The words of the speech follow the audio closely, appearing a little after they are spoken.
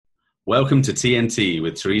Welcome to TNT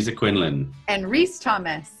with Teresa Quinlan and Reese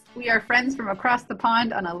Thomas. We are friends from across the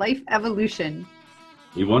pond on a life evolution.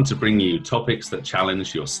 We want to bring you topics that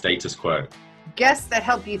challenge your status quo, guests that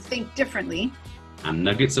help you think differently, and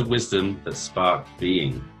nuggets of wisdom that spark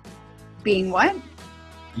being. Being what?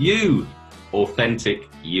 You. Authentic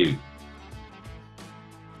you.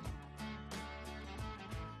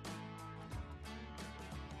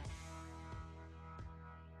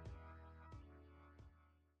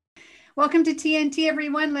 Welcome to TNT,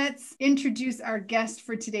 everyone. Let's introduce our guest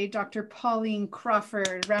for today, Dr. Pauline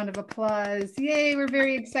Crawford. Round of applause. Yay, we're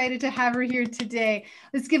very excited to have her here today.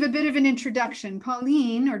 Let's give a bit of an introduction.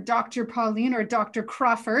 Pauline, or Dr. Pauline, or Dr.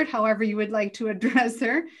 Crawford, however you would like to address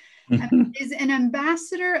her, is an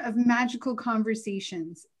ambassador of magical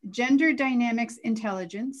conversations, gender dynamics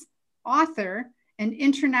intelligence, author, and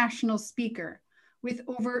international speaker, with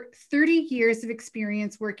over 30 years of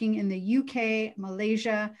experience working in the UK,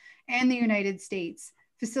 Malaysia, and the United States,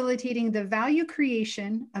 facilitating the value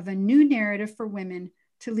creation of a new narrative for women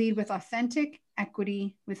to lead with authentic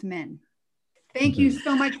equity with men. Thank you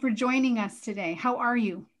so much for joining us today. How are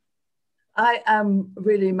you? I am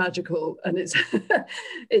really magical, and it's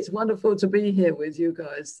it's wonderful to be here with you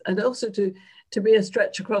guys, and also to be a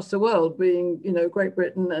stretch across the world, being, you know, Great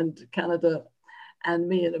Britain and Canada and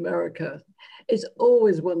me in America. It's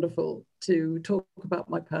always wonderful to talk about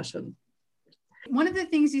my passion. One of the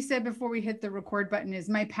things you said before we hit the record button is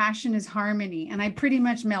my passion is harmony. And I pretty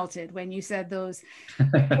much melted when you said those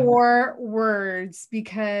 4 words,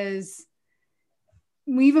 because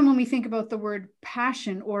even when we think about the word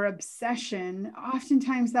passion or obsession,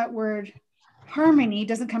 oftentimes that word harmony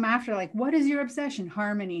doesn't come after. Like, what is your obsession?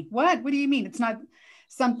 Harmony. What do you mean? It's not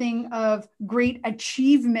something of great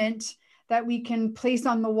achievement that we can place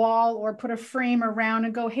on the wall or put a frame around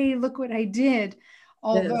and go, hey, look what I did.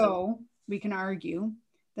 Although we can argue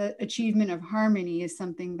that achievement of harmony is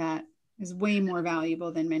something that is way more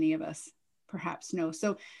valuable than many of us perhaps know.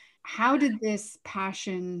 So how did this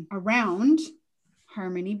passion around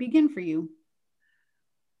harmony begin for you?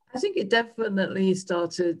 I think it definitely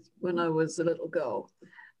started when I was a little girl.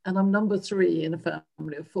 And I'm number 3 in a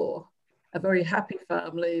family of 4. A very happy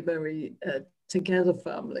family, very together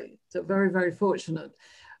family. So very, very fortunate.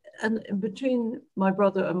 And between my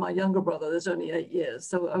brother and my younger brother, there's only 8 years.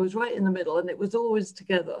 So I was right in the middle, and it was always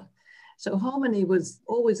together. So harmony was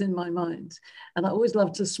always in my mind. And I always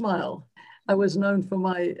loved to smile. I was known for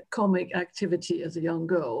my comic activity as a young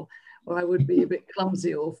girl, where I would be a bit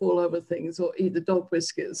clumsy or fall over things or eat the dog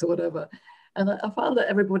biscuits or whatever. And I found that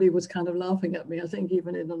everybody was kind of laughing at me. I think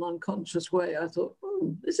even in an unconscious way, I thought,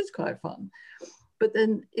 this is quite fun. But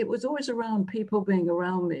then it was always around people being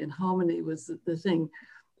around me, and harmony was the thing.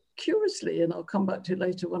 Curiously, and I'll come back to it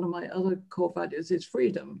later, one of my other core values is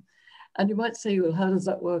freedom. And you might say, well, how does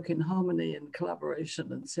that work in harmony and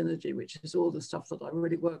collaboration and synergy, which is all the stuff that I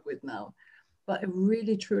really work with now. But I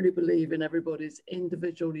really, truly believe in everybody's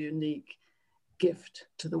individual, unique gift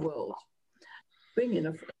to the world. Being in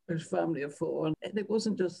a family of 4, and it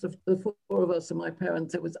wasn't just the 4 of us and my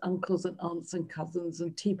parents, it was uncles and aunts and cousins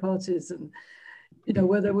and tea parties, and, you know,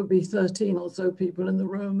 where there would be 13 or so people in the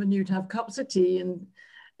room, and you'd have cups of tea and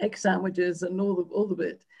egg sandwiches and all the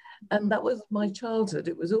bit. And that was my childhood.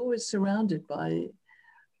 It was always surrounded by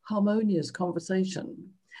harmonious conversation.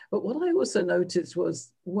 But what I also noticed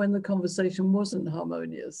was when the conversation wasn't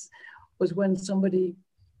harmonious, was when somebody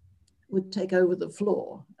would take over the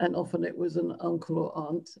floor, and often it was an uncle or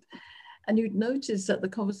aunt, and you'd notice that the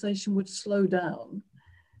conversation would slow down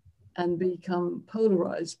and become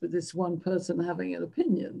polarized with this one person having an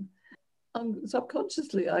opinion.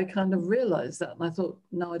 Subconsciously, I kind of realized that, and I thought,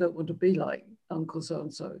 no, I don't want to be like Uncle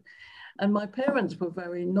so-and-so. And my parents were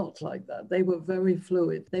very not like that. They were very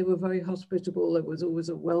fluid. They were very hospitable. There was always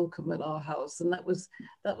a welcome at our house. And that was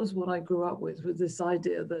what I grew up with this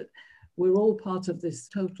idea that we're all part of this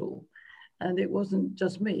total. And it wasn't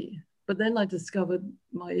just me. But then I discovered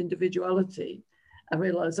my individuality. I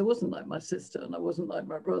realized I wasn't like my sister, and I wasn't like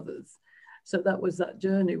my brothers. So that was that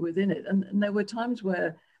journey within it. And there were times where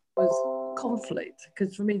it was conflict,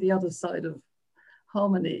 because for me, the other side of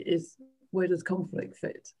harmony is, where does conflict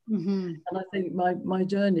fit? Mm-hmm. And I think my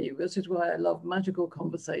journey, this is why I love magical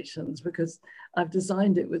conversations, because I've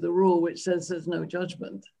designed it with a rule which says there's no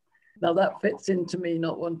judgment. Now that fits into me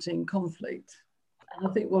not wanting conflict. And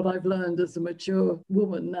I think what I've learned as a mature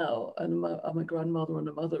woman now, and I'm a grandmother and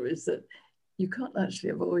a mother, is that you can't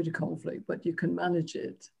actually avoid a conflict, but you can manage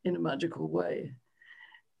it in a magical way.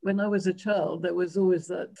 When I was a child, there was always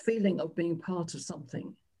that feeling of being part of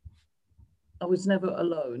something. I was never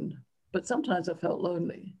alone, but sometimes I felt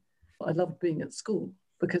lonely. I loved being at school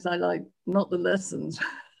because I liked not the lessons,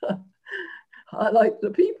 I like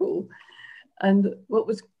the people. And what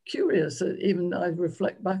was curious, even I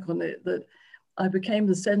reflect back on it, that I became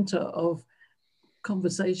the center of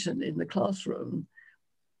conversation in the classroom,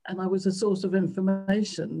 and I was a source of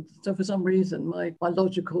information. So for some reason, my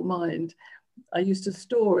logical mind, I used to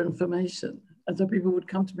store information. And so people would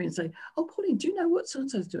come to me and say, oh, Pauline, do you know what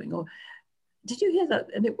so-and-so's doing? Or did you hear that?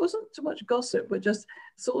 And it wasn't so much gossip, but just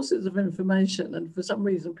sources of information. And for some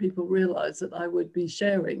reason, people realized that I would be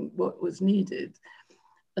sharing what was needed.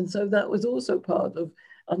 And so that was also part of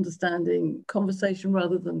understanding conversation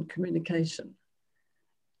rather than communication.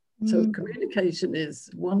 So communication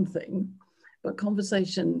is one thing, but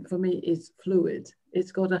conversation for me is fluid.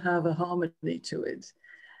 It's got to have a harmony to it.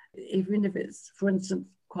 Even if it's, for instance,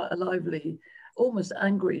 quite a lively, almost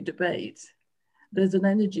angry debate, there's an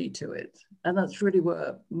energy to it. And that's really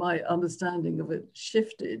where my understanding of it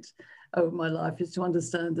shifted over my life, is to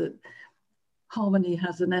understand that harmony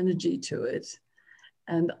has an energy to it.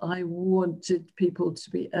 And I wanted people to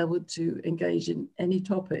be able to engage in any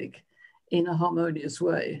topic in a harmonious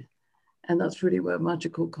way. And that's really where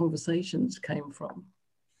Magical Conversations came from.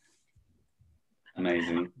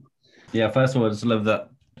 Amazing. Yeah, first of all, I just love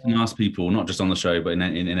that you can ask people, not just on the show, but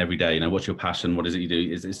in every day, what's your passion? What is it you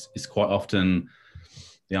do? It's quite often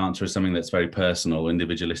the answer is something that's very personal,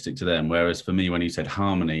 individualistic to them. Whereas for me, when you said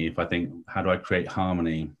harmony, if I think, how do I create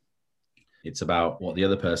harmony? It's about what the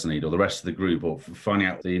other person needs, or the rest of the group, or finding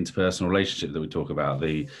out the interpersonal relationship that we talk about,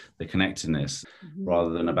 the connectedness, rather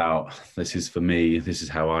than about, this is for me, this is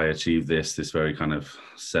how I achieve this very kind of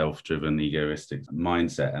self-driven, egoistic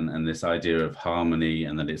mindset. And this idea of harmony,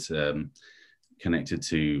 and that it's connected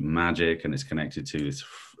to magic, and it's connected to this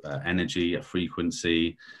energy, a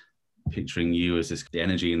frequency, picturing you as this, the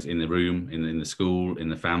energy in the room, in the school, in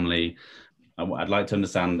the family. I'd like to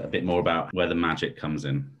understand a bit more about where the magic comes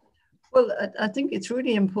in. Well, I think it's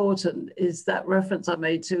really important is that reference I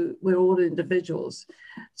made to we're all individuals.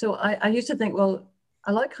 So I used to think, well,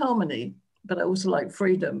 I like harmony, but I also like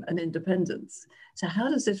freedom and independence. So how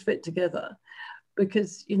does this fit together?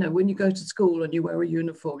 Because, when you go to school and you wear a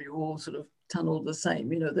uniform, you're all sort of tunneled the same.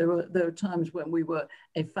 There are times when we were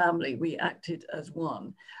a family, we acted as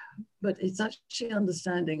one. But it's actually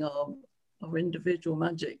understanding our individual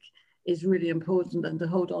magic is really important, and to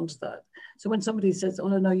hold on to that. So when somebody says, oh,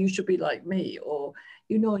 no, you should be like me, or,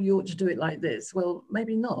 you ought to do it like this. Well,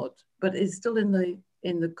 maybe not, but it's still in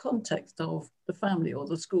the context of the family or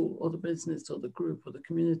the school or the business or the group or the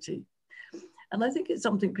community. And I think it's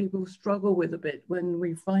something people struggle with a bit when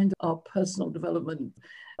we find our personal development,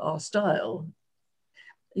 our style.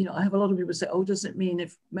 I have a lot of people say, oh, does it mean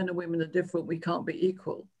if men and women are different, we can't be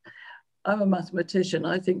equal? I'm a mathematician.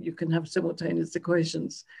 I think you can have simultaneous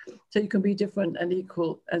equations. So you can be different and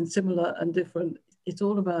equal, and similar and different. It's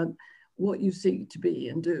all about what you seek to be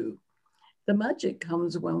and do. The magic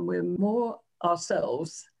comes when we're more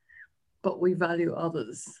ourselves, but we value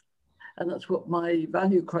others. And that's what my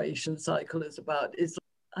value creation cycle is about. Is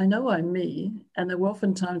I know I'm me, and there were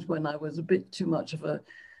often times when I was a bit too much of a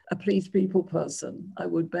please people person. I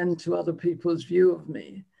would bend to other people's view of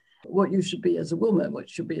me. What you should be as a woman, what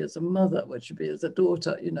you should be as a mother, what you should be as a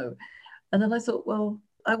daughter, And then I thought, well,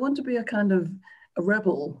 I want to be a kind of a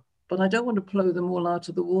rebel, but I don't want to blow them all out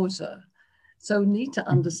of the water. So I need to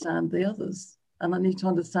understand the others, and I need to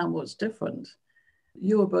understand what's different.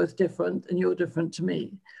 You are both different, and you're different to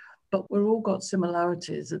me. But we've all got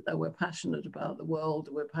similarities, that we're passionate about the world,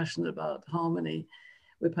 we're passionate about harmony,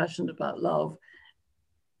 we're passionate about love.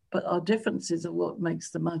 But our differences are what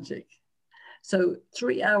makes the magic. So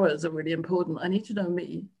 3 hours are really important. I need to know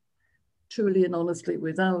me truly and honestly,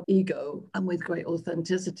 without ego and with great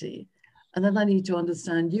authenticity. And then I need to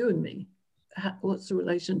understand you and me. What's the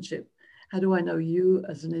relationship? How do I know you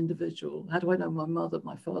as an individual? How do I know my mother,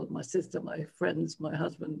 my father, my sister, my friends, my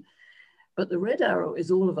husband? But the red arrow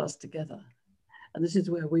is all of us together. And this is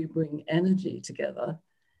where we bring energy together,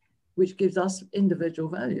 which gives us individual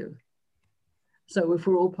value. So if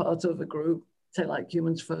we're all part of a group, say like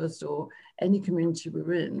Humans First or any community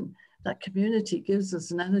we're in, that community gives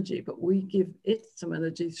us an energy, but we give it some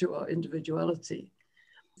energy through our individuality.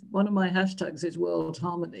 One of my hashtags is World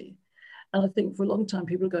Harmony. And I think for a long time,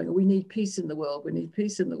 people are going, oh, we need peace in the world, we need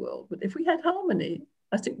peace in the world. But if we had harmony,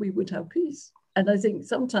 I think we would have peace. And I think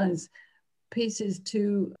sometimes peace is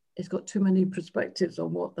it's got too many perspectives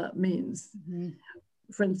on what that means. Mm-hmm.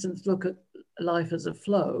 For instance, look at life as a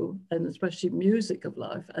flow, and especially music of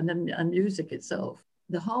life, and music itself.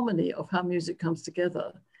 The harmony of how music comes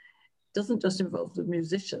together doesn't just involve the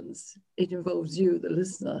musicians, it involves you, the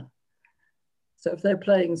listener. So if they're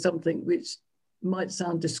playing something which might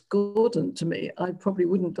sound discordant to me, I probably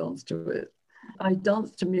wouldn't dance to it. I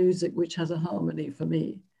dance to music which has a harmony for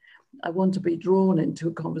me. I want to be drawn into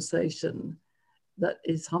a conversation that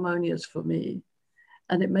is harmonious for me.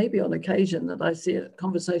 And it may be on occasion that I see a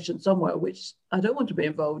conversation somewhere which I don't want to be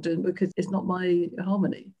involved in because it's not my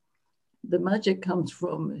harmony. The magic comes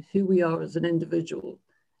from who we are as an individual,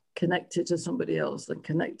 connected to somebody else and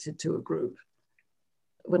connected to a group.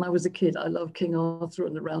 When I was a kid, I loved King Arthur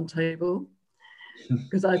and the Round Table,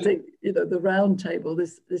 because I think, you know, the round table,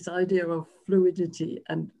 this idea of fluidity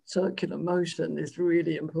and circular motion is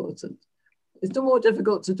really important. It's no more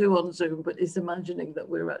difficult to do on Zoom, but it's imagining that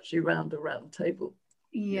we're actually round a round table.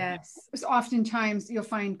 Yes. So oftentimes you'll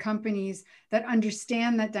find companies that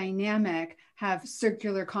understand that dynamic have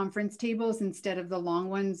circular conference tables instead of the long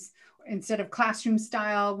ones. Instead of classroom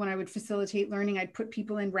style, when I would facilitate learning, I'd put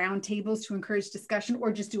people in round tables to encourage discussion,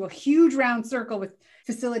 or just do a huge round circle with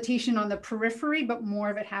facilitation on the periphery, but more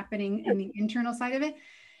of it happening in the internal side of it.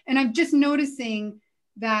 And I'm just noticing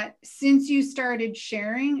that since you started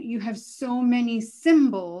sharing, you have so many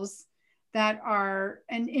symbols that are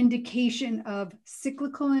an indication of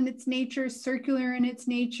cyclical in its nature, circular in its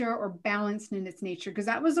nature, or balanced in its nature, because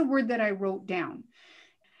that was a word that I wrote down.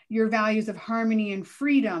 Your values of harmony and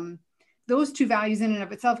freedom, those two values in and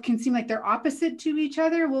of itself can seem like they're opposite to each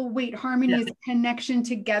other. Well, wait, harmony is connection,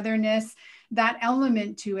 togetherness, that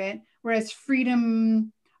element to it, whereas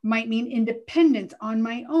freedom might mean independence on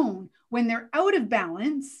my own. When they're out of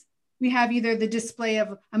balance, we have either the display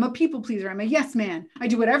of, I'm a people pleaser, I'm a yes man, I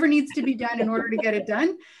do whatever needs to be done in order to get it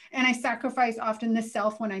done. And I sacrifice often the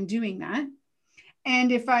self when I'm doing that.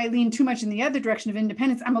 And if I lean too much in the other direction of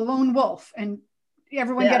independence, I'm a lone wolf and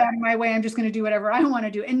everyone get out of my way, I'm just going to do whatever I want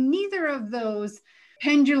to do. And neither of those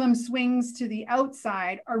pendulum swings to the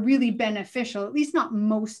outside are really beneficial, at least not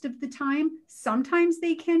most of the time. Sometimes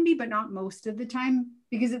they can be, but not most of the time,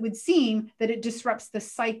 because it would seem that it disrupts the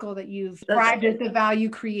cycle that you've described as the value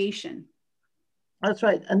creation. That's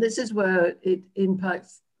right. And this is where it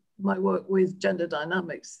impacts my work with gender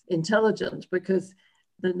dynamics intelligence, because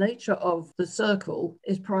the nature of the circle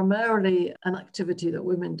is primarily an activity that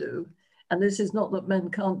women do. And this is not that men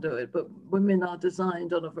can't do it, but women are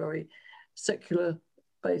designed on a very secular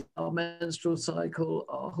base. Our menstrual cycle,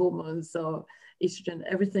 our hormones, our estrogen,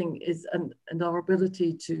 everything is, and our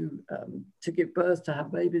ability to give birth, to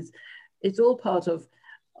have babies, it's all part of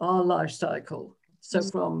our life cycle. So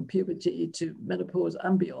from puberty to menopause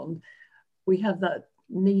and beyond, we have that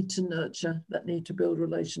need to nurture, that need to build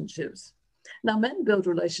relationships. Now, men build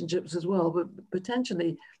relationships as well, but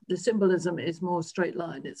potentially the symbolism is more straight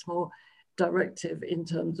line. It's more directive in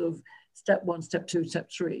terms of step one, step two, step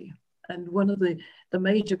three. And one of the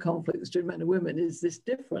major conflicts between men and women is this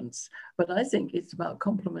difference, but I think it's about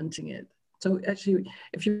complementing it. So actually,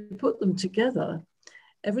 if you put them together,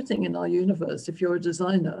 everything in our universe, if you're a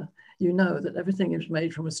designer, you know that everything is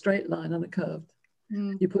made from a straight line and a curve.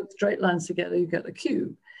 You put straight lines together, you get a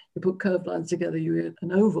cube. You put curved lines together, you get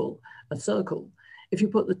an oval, a circle. If you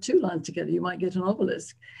put the two lines together, you might get an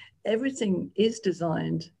obelisk. Everything is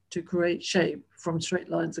designed to create shape from straight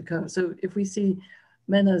lines and curves. So if we see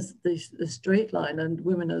men as the straight line and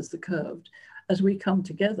women as the curved, as we come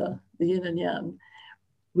together, the yin and yang,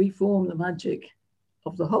 we form the magic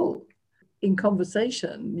of the whole. In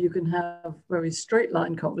conversation, you can have very straight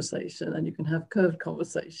line conversation and you can have curved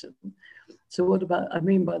conversation. So what about, I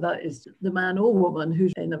mean by that is the man or woman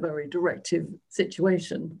who's in a very directive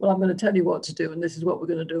situation. Well, I'm going to tell you what to do and this is what we're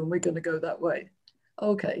going to do and we're going to go that way.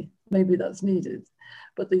 Okay, maybe that's needed.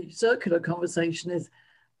 But the circular conversation is,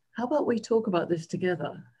 how about we talk about this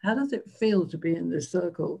together? How does it feel to be in this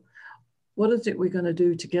circle? What is it we're going to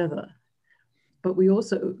do together? But we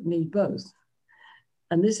also need both.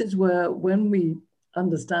 And this is where, when we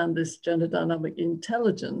understand this gender dynamic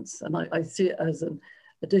intelligence, and I see it as an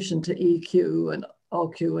addition to EQ and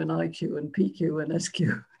RQ and IQ and PQ and SQ.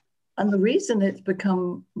 And the reason it's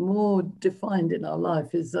become more defined in our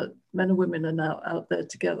life is that men and women are now out there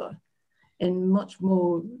together in much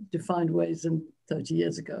more defined ways than 30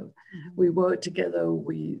 years ago. We work together,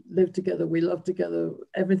 we live together, we love together,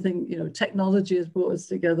 everything, you know, technology has brought us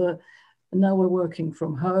together. And now we're working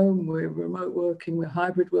from home, we're remote working, we're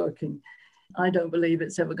hybrid working. I don't believe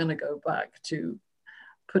it's ever going to go back to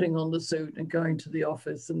putting on the suit and going to the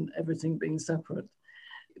office and everything being separate.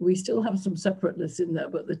 We still have some separateness in there,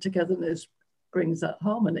 but the togetherness brings that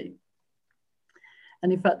harmony.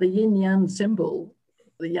 And in fact, the yin-yang symbol,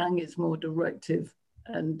 the yang is more directive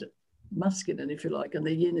and masculine, if you like, and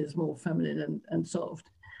the yin is more feminine and soft.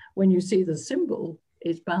 When you see the symbol,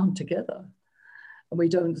 it's bound together. And we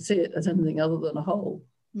don't see it as anything other than a whole.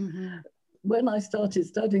 When I started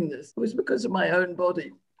studying this, it was because of my own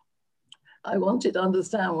body. I wanted to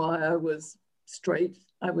understand why I was straight.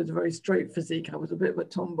 I was a very straight physique. I was a bit of a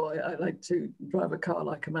tomboy. I like to drive a car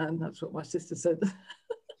like a man. That's what my sister said.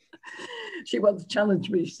 She once challenged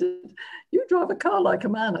me. She said, "You drive a car like a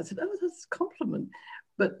man." I said, "Oh, that's a compliment."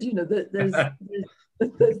 But you know, there's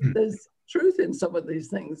truth in some of these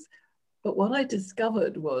things. But what I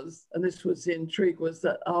discovered was, and this was the intrigue, was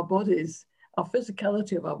that our bodies, our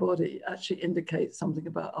physicality of our body actually indicates something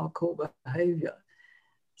about our core behavior.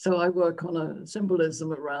 So I work on a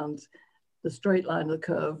symbolism around the straight line, the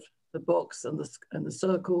curve, the box and the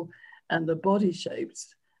circle, and the body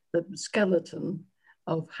shapes, the skeleton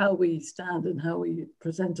of how we stand and how we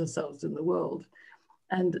present ourselves in the world.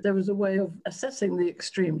 And there was a way of assessing the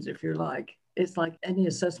extremes, if you like. It's like any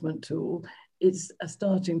assessment tool. It's a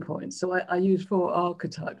starting point. So I use 4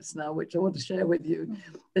 archetypes now, which I want to share with you.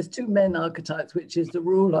 There's 2 men archetypes, which is the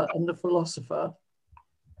ruler and the philosopher.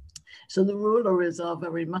 So the ruler is our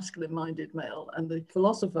very masculine-minded male, and the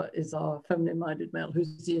philosopher is our feminine-minded male,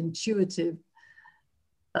 who's the intuitive.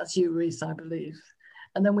 That's you, Reese, I believe.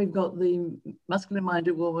 And then we've got the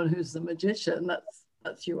masculine-minded woman, who's the magician.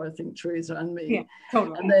 That's you, I think, Teresa, and me. Yeah,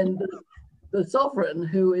 totally. And then the sovereign,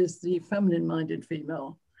 who is the feminine-minded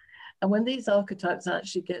female. And when these archetypes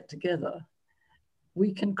actually get together,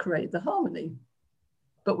 we can create the harmony.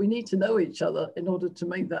 But we need to know each other in order to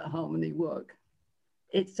make that harmony work.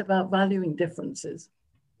 It's about valuing differences.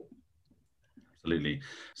 Absolutely.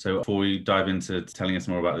 So before we dive into telling us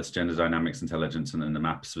more about this gender dynamics intelligence and the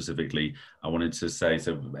map specifically, I wanted to say,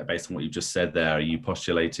 so based on what you just said there, are you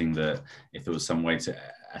postulating that if there was some way to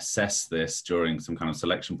assess this during some kind of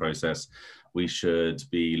selection process, we should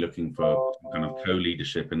be looking for some kind of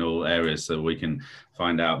co-leadership in all areas, so we can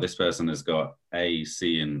find out this person has got A,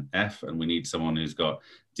 C, and F, and we need someone who's got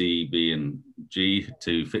D, B, and G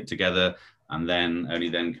to fit together, and then only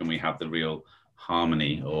then can we have the real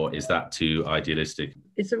harmony? Or is that too idealistic?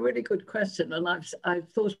 It's a really good question, and I've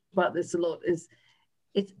thought about this a lot.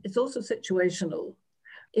 It's also situational.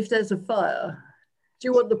 If there's a fire, do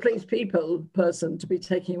you want the police people person to be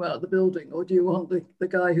taking you out of the building, or do you want the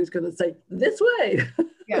guy who's going to say, this way?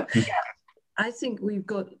 Yeah. I think we've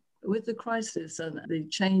got, with the crisis and the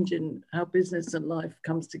change in how business and life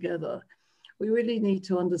comes together, we really need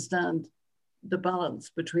to understand the balance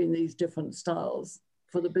between these different styles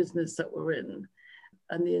for the business that we're in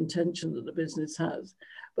and the intention that the business has.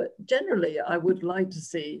 But generally, I would like to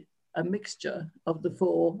see a mixture of the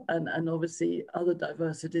 4 and obviously other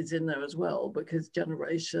diversities in there as well, because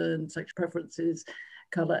generation, sexual preferences,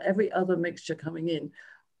 color, every other mixture coming in.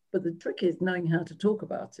 But the trick is knowing how to talk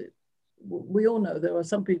about it. We all know there are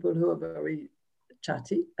some people who are very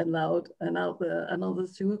chatty and loud and out there, and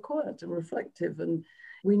others who are quiet and reflective. And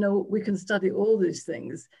we know we can study all these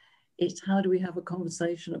things. It's how do we have a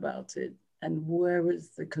conversation about it, and where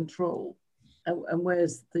is the control, and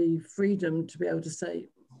where's the freedom to be able to say,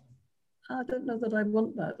 I don't know that I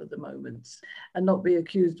want that at the moment, and not be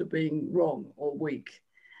accused of being wrong or weak.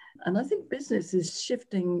 And I think business is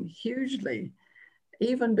shifting hugely,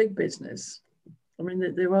 even big business. I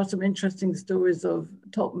mean, there are some interesting stories of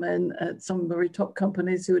top men at some very top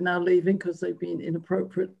companies who are now leaving because they've been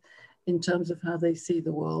inappropriate in terms of how they see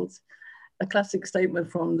the world. A classic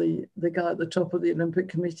statement from the guy at the top of the Olympic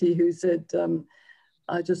Committee who said,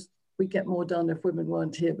 we get more done if women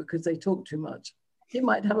weren't here because they talk too much. He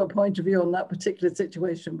might have a point of view on that particular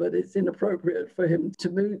situation, but it's inappropriate for him to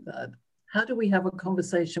move that. How do we have a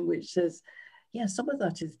conversation which says, yeah, some of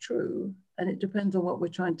that is true, and it depends on what we're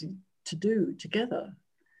trying to do together.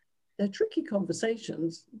 They're tricky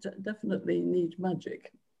conversations, definitely need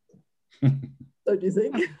magic. Don't you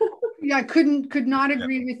think? Yeah, I could not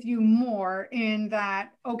agree with you more in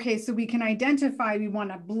that. Okay, so we can identify we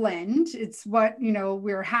want to blend. It's what,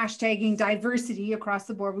 we're hashtagging diversity across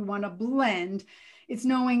the board. We want to blend. It's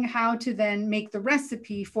knowing how to then make the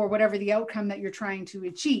recipe for whatever the outcome that you're trying to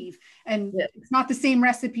achieve. And It's not the same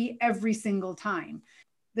recipe every single time.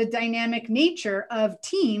 The dynamic nature of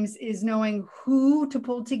teams is knowing who to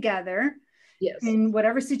pull together in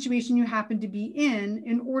whatever situation you happen to be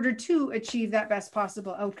in order to achieve that best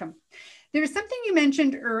possible outcome. There was something you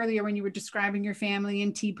mentioned earlier when you were describing your family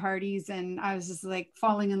and tea parties, and I was just like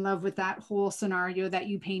falling in love with that whole scenario that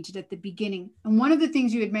you painted at the beginning. And one of the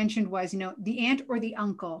things you had mentioned was, the aunt or the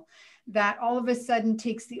uncle that all of a sudden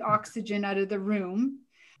takes the oxygen out of the room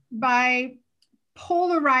by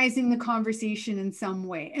polarizing the conversation in some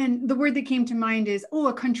way. And the word that came to mind is, a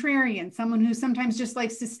contrarian, someone who sometimes just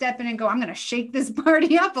likes to step in and go, I'm going to shake this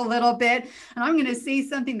party up a little bit, and I'm going to say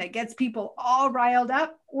something that gets people all riled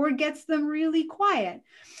up or gets them really quiet.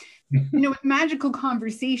 With magical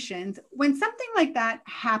conversations, when something like that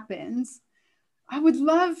happens, I would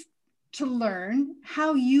love to learn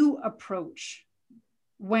how you approach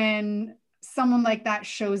when someone like that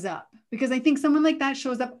shows up, because I think someone like that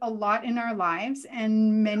shows up a lot in our lives,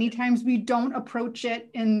 and many times we don't approach it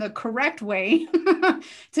in the correct way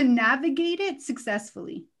to navigate it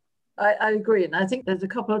successfully. I agree. And I think there's a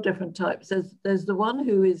couple of different types. There's the one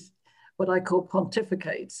who is what I call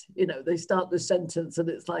pontificates. You know, they start the sentence and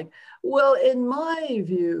it's like, well, in my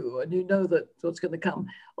view, and you know that what's going to come.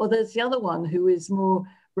 Or there's the other one who is more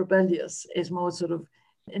rebellious, is more sort of,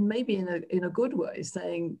 and maybe in a good way,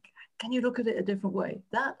 saying, can you look at it a different way?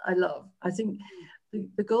 That I love. I think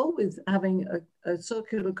the goal with having a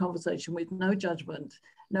circular conversation with no judgment,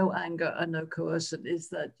 no anger, and no coercion is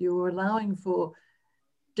that you're allowing for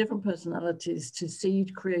different personalities to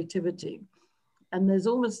seed creativity. And there's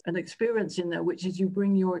almost an experience in there, which is you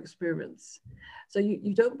bring your experience. So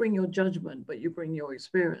you don't bring your judgment, but you bring your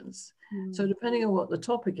experience. Mm. So depending on what the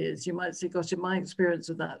topic is, you might say, gosh, in my experience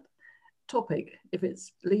of that topic, if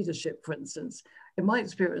it's leadership, for instance, in my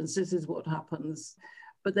experience, this is what happens.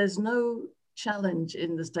 But there's no challenge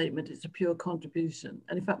in the statement. It's a pure contribution.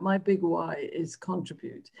 And in fact, my big why is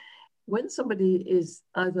contribute. When somebody is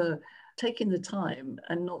either taking the time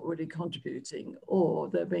and not really contributing, or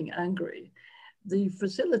they're being angry, the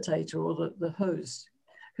facilitator or the host,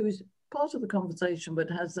 who's part of the conversation but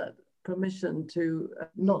has that permission to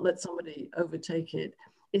not let somebody overtake it,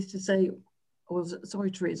 is to say, well,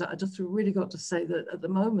 sorry, Teresa, I just really got to say that at the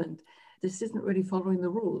moment, this isn't really following the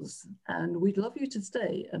rules, and we'd love you to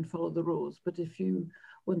stay and follow the rules, but if you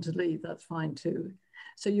want to leave, that's fine too.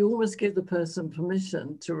 So you almost give the person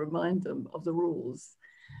permission to remind them of the rules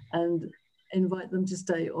and invite them to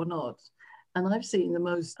stay or not. And I've seen the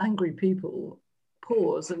most angry people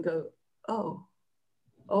pause and go, oh,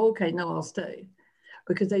 okay, no, I'll stay,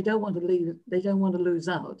 because they don't want to leave, they don't want to lose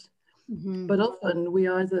out. Mm-hmm. But often we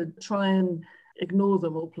either try and ignore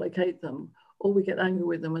them or placate them, or we get angry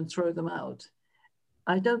with them and throw them out.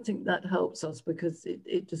 I don't think that helps us, because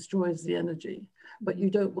it destroys the energy, but you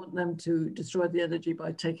don't want them to destroy the energy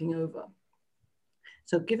by taking over.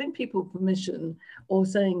 So giving people permission, or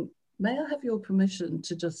saying, may I have your permission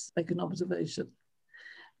to just make an observation?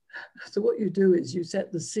 So what you do is you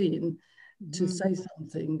set the scene to say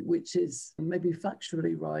something which is maybe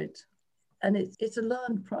factually right. And it's a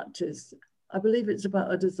learned practice. I believe it's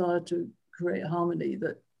about a desire to create harmony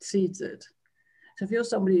that seeds it. So if you're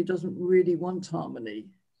somebody who doesn't really want harmony,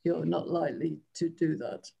 you're not likely to do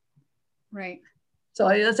that. Right. So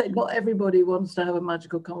I say not everybody wants to have a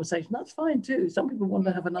magical conversation. That's fine too. Some people want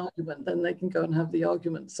to have an argument, then they can go and have the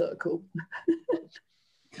argument circle.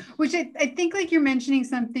 Which I think, like you're mentioning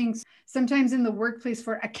something, sometimes in the workplace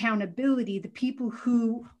for accountability, the people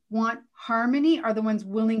who want harmony are the ones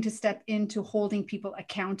willing to step into holding people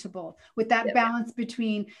accountable, with that balance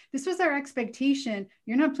between, this was our expectation,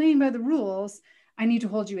 you're not playing by the rules, I need to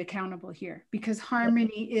hold you accountable here, because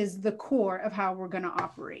harmony is the core of how we're going to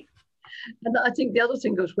operate. And I think the other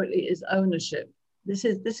thing goes quickly is ownership. This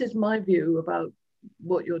is my view about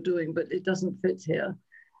what you're doing, but it doesn't fit here.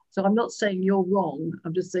 So I'm not saying you're wrong.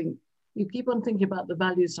 I'm just saying you keep on thinking about the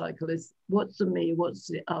value cycle is what's the me, what's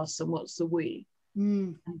the us, and what's the we.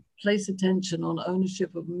 And place attention on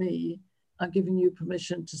ownership of me. I'm giving you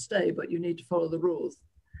permission to stay, but you need to follow the rules.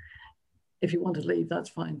 If you want to leave, that's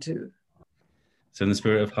fine too. So in the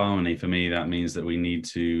spirit of harmony, for me, that means that we need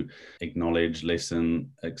to acknowledge,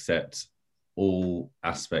 listen, accept all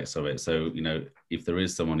aspects of it. So, you know, if there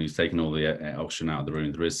is someone who's taken all the oxygen out of the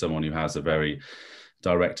room, there is someone who has a very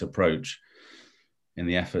direct approach in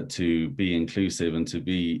the effort to be inclusive and to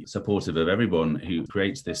be supportive of everyone who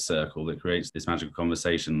creates this circle, that creates this magical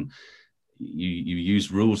conversation. You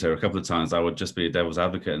use rules here a couple of times. I would just be a devil's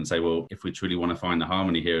advocate and say, well, if we truly want to find the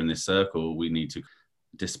harmony here in this circle, we need to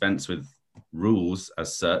dispense with rules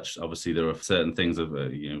as such. Obviously, there are certain things of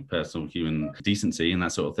personal human decency and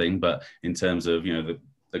that sort of thing. But in terms of, you know,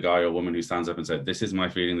 the guy or woman who stands up and said, this is my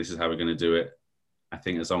feeling, this is how we're going to do it, I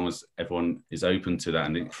think as long as everyone is open to that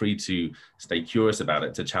and free to stay curious about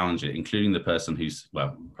it, to challenge it, including the person who's,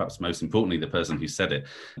 well, perhaps most importantly, the person who said it,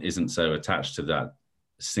 isn't so attached to that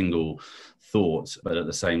single thought, but at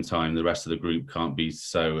the same time, the rest of the group can't be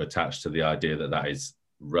so attached to the idea that that is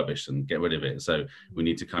rubbish and get rid of it. So we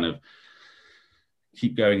need to kind of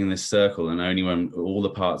keep going in this circle, and only when all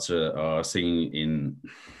the parts are singing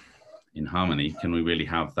in harmony can we really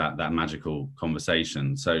have that magical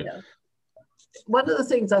conversation. So yeah. One of the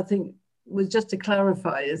things I think was just to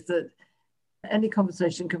clarify is that any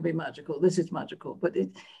conversation can be magical. This is magical, but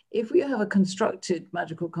if we have a constructed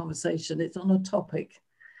magical conversation, it's on a topic,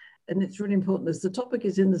 and it's really important as the topic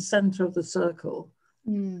is in the center of the circle,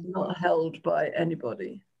 not held by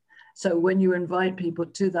anybody. So when you invite people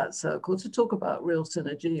to that circle to talk about real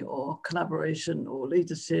synergy or collaboration or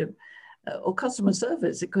leadership or customer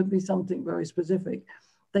service, it could be something very specific.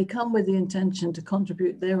 They come with the intention to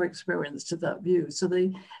contribute their experience to that view. So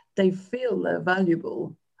they feel they're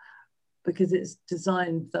valuable because it's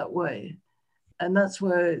designed that way. And that's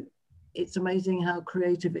where it's amazing how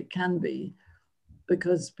creative it can be,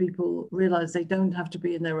 because people realize they don't have to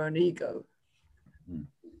be in their own ego.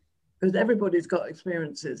 Because everybody's got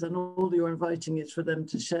experiences and all you're inviting is for them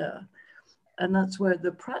to share. And that's where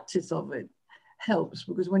the practice of it helps,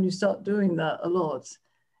 because when you start doing that a lot,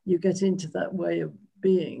 you get into that way of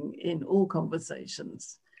being in all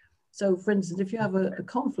conversations. So for instance, if you have a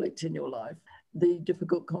conflict in your life, the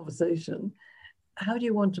difficult conversation, how do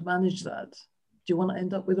you want to manage that? Do you want to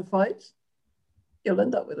end up with a fight? You'll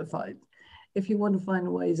end up with a fight. If you want to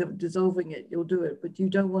find ways of dissolving it, you'll do it, but you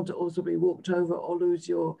don't want to also be walked over or lose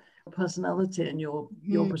your personality and your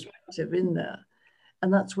perspective in there.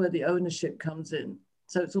 And that's where the ownership comes in.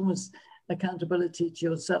 So it's almost accountability to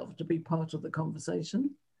yourself to be part of the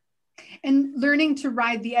conversation. And learning to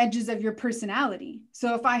ride the edges of your personality.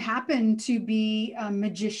 So if I happen to be a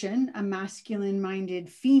magician, a masculine-minded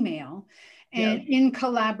female, and in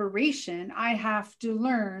collaboration, I have to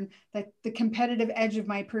learn that the competitive edge of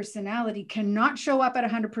my personality cannot show up at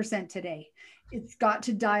 100% today. It's got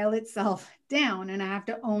to dial itself down, and I have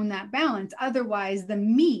to own that balance. Otherwise, the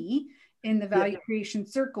me in the value creation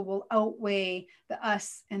circle will outweigh the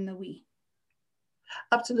us and the we.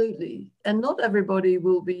 Absolutely. And not everybody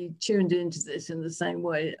will be tuned into this in the same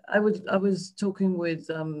way. I was talking with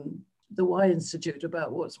the Why Institute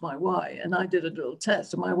about what's my why, and I did a little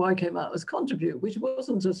test and my why came out as contribute, which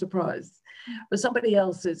wasn't a surprise. But somebody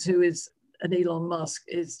else's, who is an Elon Musk,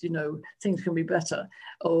 is, you know, things can be better.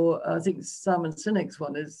 Or I think Simon Sinek's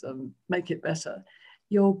one is make it better.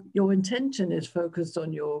 Your intention is focused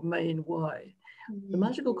on your main why. The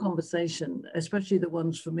magical conversation, especially the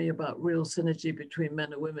ones for me about real synergy between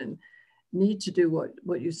men and women, need to do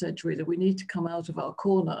what you said, Teresa. We need to come out of our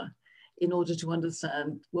corner in order to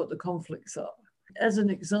understand what the conflicts are. As an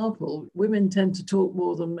example, women tend to talk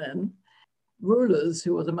more than men. Rulers,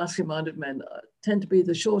 who are the masculine-minded men, tend to be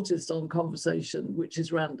the shortest on conversation, which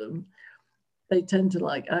is random. They tend to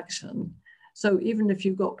like action. So even if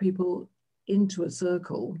you've got people into a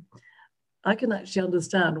circle, I can actually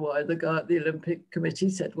understand why the guy at the Olympic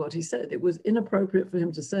Committee said what he said. It was inappropriate for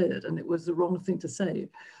him to say it, and it was the wrong thing to say.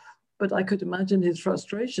 But I could imagine his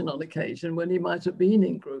frustration on occasion when he might have been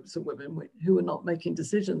in groups of women who were not making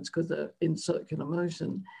decisions because they're in circular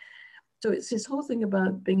motion. So it's this whole thing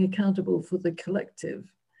about being accountable for the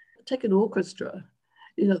collective. Take an orchestra.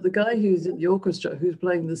 You know, the guy who's in the orchestra, who's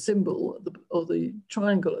playing the cymbal or the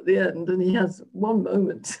triangle at the end, and he has one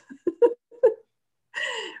moment.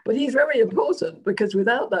 But he's very important, because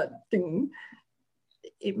without that thing,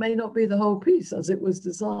 it may not be the whole piece as it was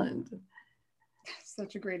designed.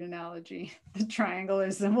 Such a great analogy. The triangle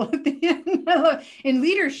is symbol at the end. In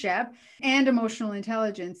leadership and emotional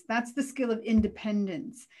intelligence, that's the skill of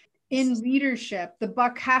independence. In leadership, the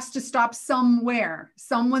buck has to stop somewhere.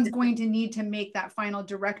 Someone's going to need to make that final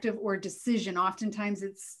directive or decision. Oftentimes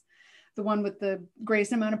it's the one with the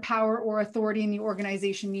greatest amount of power or authority in the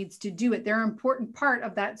organization needs to do it. They're an important part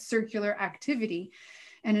of that circular activity.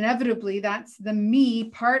 And inevitably, that's the me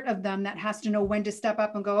part of them that has to know when to step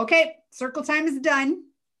up and go, okay, circle time is done.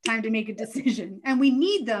 Time to make a decision. And we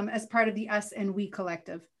need them as part of the us and we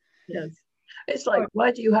collective. Yes. It's like,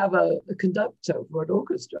 why do you have a conductor for an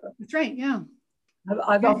orchestra? That's right, yeah.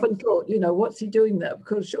 I've often thought, you know, what's he doing there?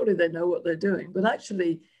 Because surely they know what they're doing. But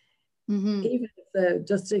actually, even if they're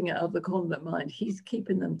just seeing it out of the corner of their mind, he's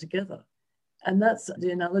keeping them together. And that's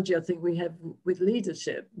the analogy I think we have with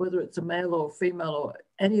leadership, whether it's a male or female or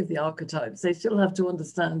any of the archetypes. They still have to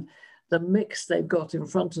understand the mix they've got in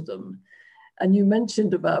front of them. And you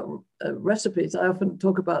mentioned about recipes. I often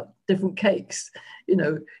talk about different cakes. You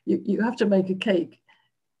know, you have to make a cake.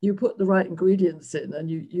 You put the right ingredients in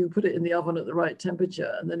and you put it in the oven at the right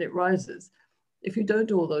temperature and then it rises. If you don't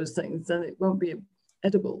do all those things, then it won't be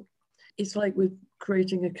edible. It's like with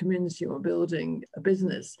creating a community or building a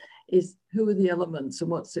business, is who are the elements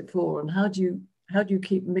and what's it for, and how do you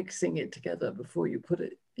keep mixing it together before you put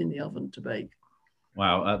it in the oven to bake?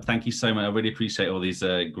 Wow, thank you so much. I really appreciate all these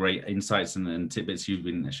great insights and tidbits you've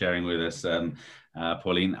been sharing with us,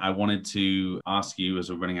 Pauline. I wanted to ask you, as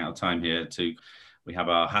we're running out of time here, we have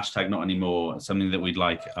our hashtag not anymore, something that we'd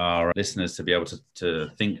like our listeners to be able to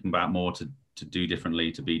think about more, to do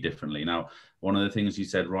differently, to be differently. Now, one of the things you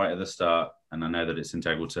said right at the start, and I know that it's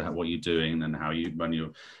integral to what you're doing and how you run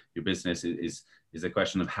your business, is is the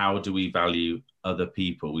question of how do we value other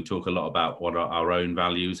people? We talk a lot about what are our own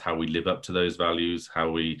values, how we live up to those values, how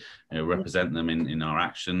we represent them in our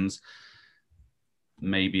actions.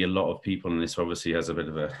 Maybe a lot of people, and this obviously has a bit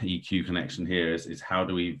of a EQ connection here, is how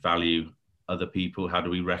do we value other people? How do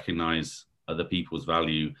we recognize other people's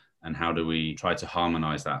value? And how do we try to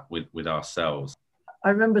harmonize that with ourselves? I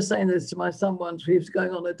remember saying this to my son once. He was going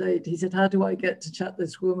on a date. He said, how do I get to chat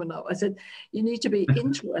this woman up? I said, you need to be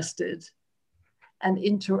interested and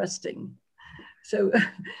interesting. So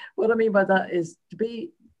what I mean by that is to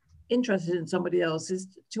be interested in somebody else is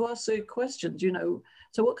to ask the questions,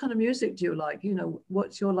 so what kind of music do you like?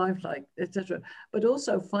 What's your life like, etc. But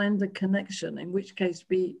also find the connection, in which case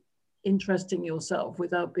be interesting yourself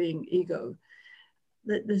without being ego.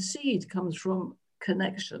 The seed comes from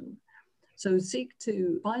connection. So seek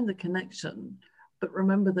to find the connection, but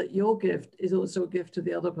remember that your gift is also a gift to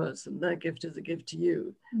the other person. Their gift is a gift to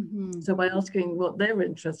you. Mm-hmm. So by asking what they're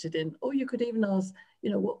interested in, or you could even ask,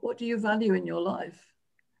 what do you value in your life?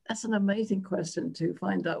 That's an amazing question to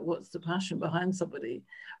find out what's the passion behind somebody,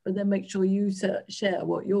 but then make sure you share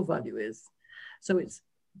what your value is. So it's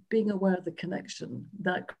being aware of the connection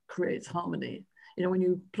that creates harmony. When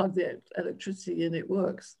you plug the electricity in, it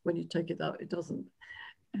works. When you take it out, it doesn't.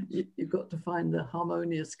 You've got to find the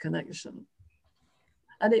harmonious connection.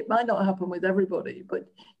 And it might not happen with everybody, but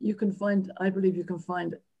I believe you can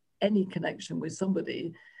find any connection with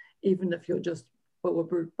somebody, even if you're just,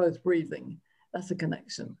 we're both breathing. That's a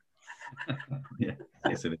connection. Yeah,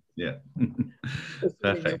 yes it is. Yeah.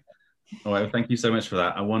 Perfect. All right, well, thank you so much for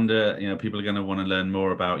that. I wonder, people are going to want to learn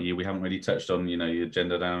more about you. We haven't really touched on, your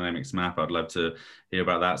gender dynamics map. I'd love to hear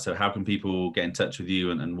about that. So how can people get in touch with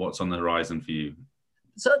you and what's on the horizon for you?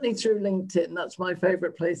 Certainly through LinkedIn. That's my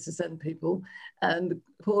favorite place to send people. And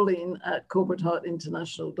Pauline at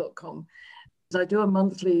corporateheartinternational.com. I do a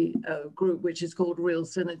monthly group, which is called Real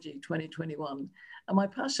Synergy 2021. And my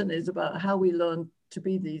passion is about how we learn to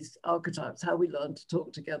be these archetypes, how we learn to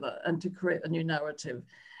talk together and to create a new narrative.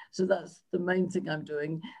 So that's the main thing I'm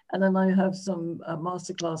doing. And then I have some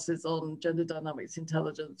masterclasses on gender dynamics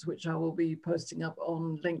intelligence, which I will be posting up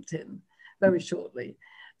on LinkedIn very shortly.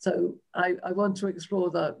 So I want to explore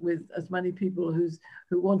that with as many people who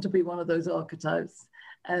want to be one of those archetypes.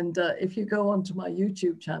 And if you go onto my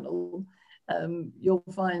YouTube channel, you'll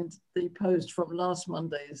find the post from last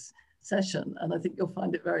Monday's session. And I think you'll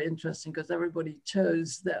find it very interesting because everybody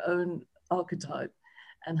chose their own archetype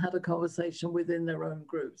and had a conversation within their own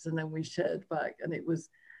groups. And then we shared back and it was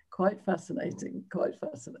quite fascinating, quite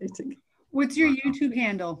fascinating. What's your YouTube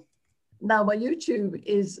handle? Now my YouTube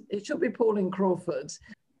it should be Pauline Crawford.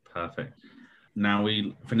 Perfect. Now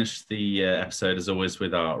we finish the episode as always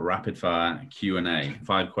with our rapid fire Q&A.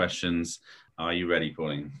 5 questions. Are you ready,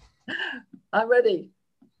 Pauline? I'm ready.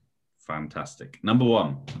 Fantastic. Number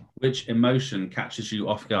 1, which emotion catches you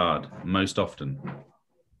off guard most often?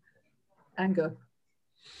 Anger.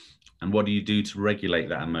 And what do you do to regulate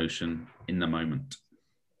that emotion in the moment?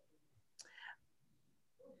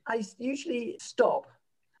 I usually stop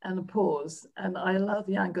and pause and I allow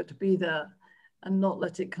the anger to be there and not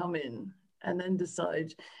let it come in and then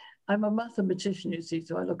decide. I'm a mathematician, you see,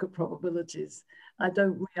 so I look at probabilities. I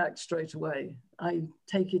don't react straight away. I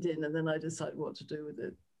take it in and then I decide what to do with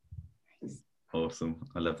it. Awesome.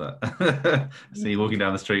 I love that. See you walking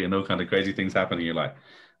down the street and all kind of crazy things happening. You're like,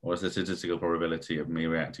 what's the statistical probability of me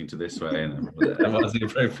reacting to this way? And what's the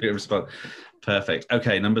appropriate response? Perfect.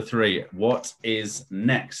 Okay, number 3. What is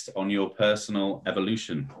next on your personal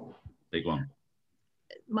evolution? Big one.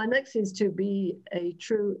 My next is to be a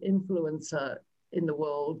true influencer in the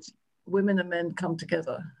world. Women and men come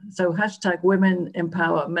together. So hashtag women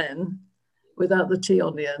empower men without the T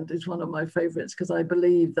on the end is one of my favorites because I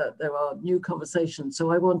believe that there are new conversations.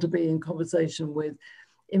 So I want to be in conversation with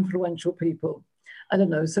influential people. I don't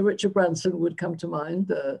know, Sir Richard Branson would come to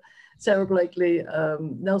mind, Sarah Blakely,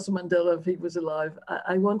 Nelson Mandela, if he was alive.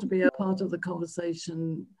 I want to be a part of the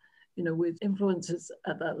conversation, with influencers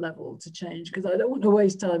at that level to change because I don't want to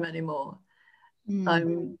waste time anymore.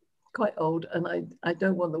 I'm quite old and I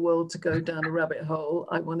don't want the world to go down a rabbit hole.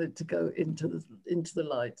 I want it to go into the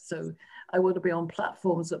light. So I want to be on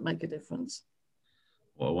platforms that make a difference.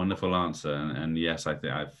 What a wonderful answer. And yes,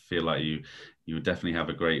 I feel like you would definitely have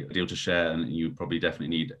a great deal to share and you probably definitely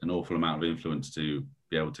need an awful amount of influence to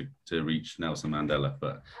be able to reach Nelson Mandela,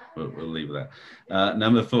 but we'll leave it there.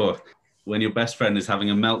 Number 4, when your best friend is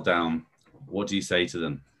having a meltdown, what do you say to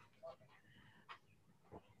them?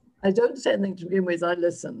 I don't say anything to begin with, I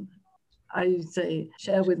listen. I say,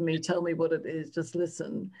 share with me, tell me what it is, just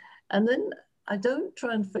listen. And then I don't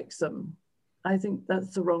try and fix them. I think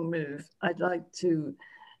that's the wrong move. I'd like to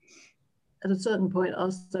at a certain point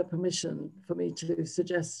ask their permission for me to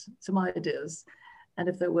suggest some ideas, and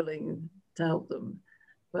if they're willing to help them.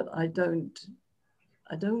 But I don't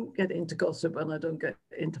get into gossip, and I don't get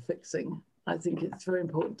into fixing. I think it's very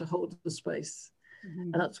important to hold the space.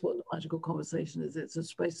 And that's what the magical conversation is. It's a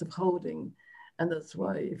space of holding. And that's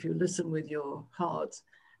why if you listen with your heart,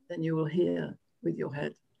 then you will hear with your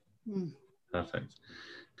head. Perfect.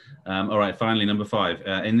 All right, finally, number 5.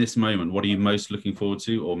 In this moment, what are you most looking forward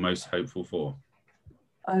to or most hopeful for?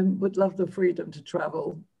 I would love the freedom to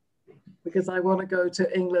travel, because I want to go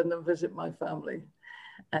to England and visit my family.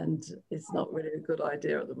 And it's not really a good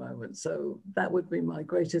idea at the moment. So that would be my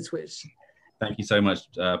greatest wish. Thank you so much,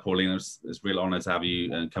 Pauline. It's a real honor to have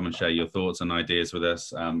you and come and share your thoughts and ideas with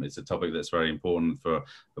us. It's a topic that's very important for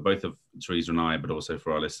both of Teresa and I, but also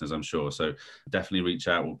for our listeners, I'm sure. So definitely reach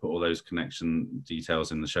out. We'll put all those connection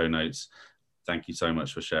details in the show notes. Thank you so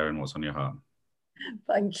much for sharing what's on your heart.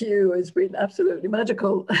 Thank you. It's been absolutely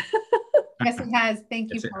magical. Yes, it has.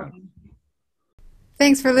 Thank you, Pauline.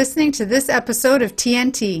 Thanks for listening to this episode of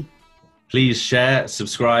TNT. Please share,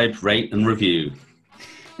 subscribe, rate, and review.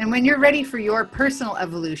 And when you're ready for your personal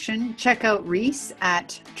evolution, check out Reese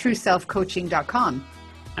at trueselfcoaching.com.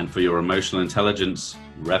 And for your emotional intelligence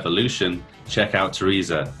revolution, check out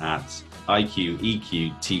Teresa at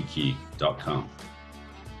iqeqtq.com.